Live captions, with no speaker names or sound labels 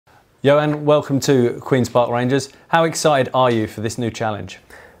Yoann, welcome to Queen's Park Rangers. How excited are you for this new challenge?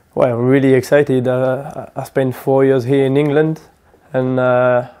 Well, I'm really excited. I spent 4 years here in England, and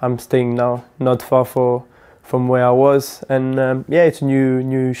I'm staying now not far from where I was. And yeah, it's a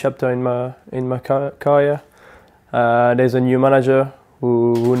new chapter in my career. There's a new manager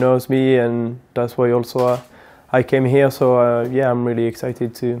who knows me, and that's why also I came here. So yeah, I'm really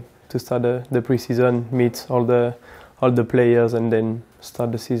excited to start the pre-season, meet all the players, and then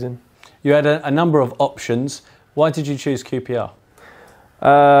start the season. You had a number of options. Why did you choose QPR?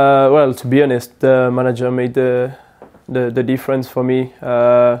 Well, to be honest, the manager made the difference for me.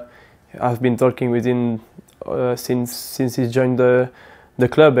 I've been talking with him since he joined the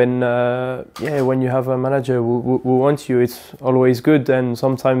club, and yeah, when you have a manager who wants you, it's always good. And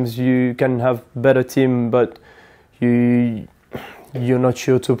sometimes you can have better team, but you're not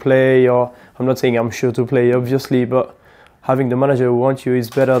sure to play. Or I'm not saying I'm sure to play, obviously, but having the manager who wants you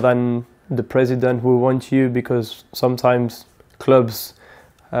is better than the president who wants you, because sometimes clubs,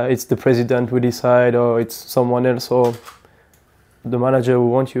 it's the president who decide, or it's someone else, or the manager who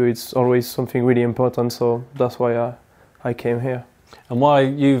wants you. It's always something really important, so that's why I came here. And why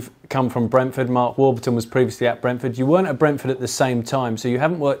you've come from Brentford. Mark Warburton was previously at Brentford. You weren't at Brentford at the same time, so you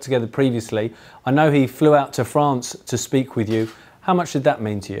haven't worked together previously. I know he flew out to France to speak with you. How much did that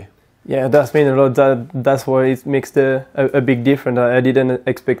mean to you? Yeah, that's mean a lot. That's why it makes a big difference. I didn't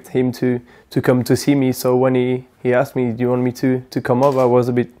expect him to come to see me. So when he asked me, do you want me to come over, I was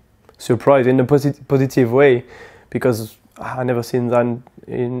a bit surprised in a positive way, because I never seen that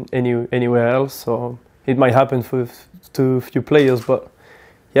in anywhere else. So it might happen to a few players, but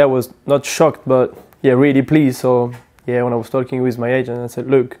yeah, I was not shocked, but yeah, really pleased. So yeah, when I was talking with my agent, I said,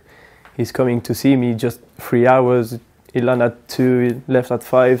 look, he's coming to see me just 3 hours. He landed at 2, he left at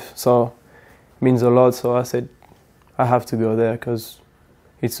 5, so it means a lot. So I said, I have to go there because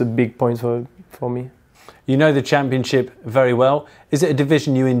it's a big point for me. You know the Championship very well. Is it a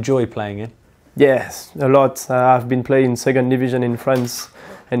division you enjoy playing in? Yes, a lot. I've been playing second division in France,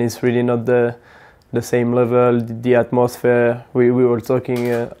 and it's really not the same level, the atmosphere. We were talking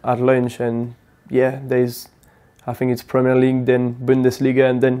at lunch, and yeah, I think it's Premier League, then Bundesliga,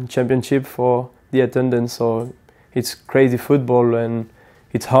 and then Championship for the attendance. So it's crazy football, and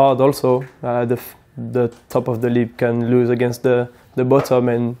it's hard also. The top of the league can lose against the bottom,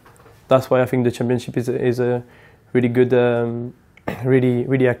 and that's why I think the Championship is a really good,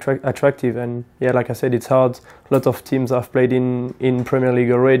 really attractive. And yeah, like I said, it's hard. A lot of teams have played in Premier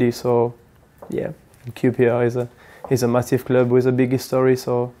League already, so yeah, QPR is a massive club with a big history.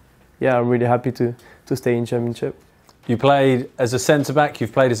 So yeah, I'm really happy to stay in Championship. You played as a centre-back,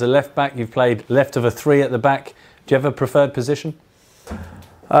 you've played as a left-back, you've played left of a 3 at the back. Do you have a preferred position?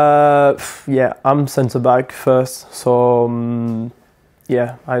 Yeah, I'm centre-back first. So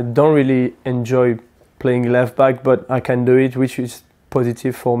yeah, I don't really enjoy playing left-back, but I can do it, which is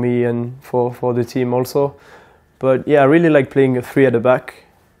positive for me and for the team also. But yeah, I really like playing a 3 at the back.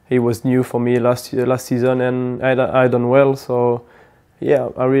 It was new for me last season, and I done well. So yeah,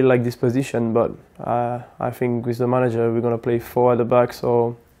 I really like this position. But I think with the manager, we're gonna play 4 at the back.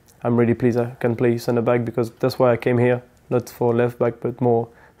 So I'm really pleased I can play centre back, because that's why I came here, not for left back, but more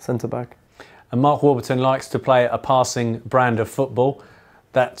centre back. And Mark Warburton likes to play a passing brand of football.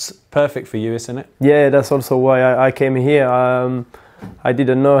 That's perfect for you, isn't it? Yeah, that's also why I came here. I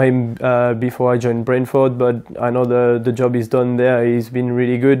didn't know him before I joined Brentford, but I know the job he's done there. He's been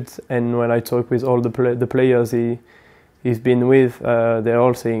really good, and when I talk with all the players he's been with, they're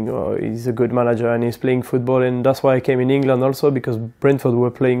all saying, oh, he's a good manager and he's playing football. And that's why I came in England also, because Brentford were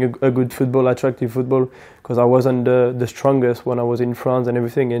playing a good football, attractive football, because I wasn't the strongest when I was in France and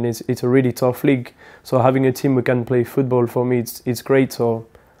everything, and it's a really tough league. So having a team who can play football, for me, it's great. So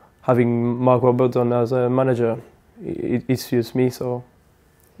having Mark Warburton as a manager, it suits me, so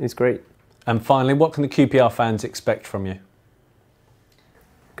it's great. And finally, what can the QPR fans expect from you?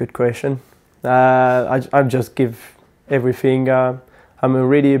 Good question. I just give everything. I'm a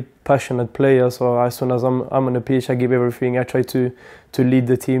really passionate player, so as soon as I'm on the pitch, I give everything. I try to lead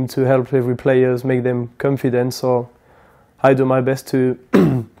the team, to help every players, make them confident. So I do my best to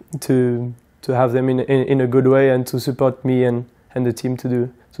have them in a good way, and to support me and the team to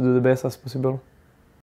do the best as possible.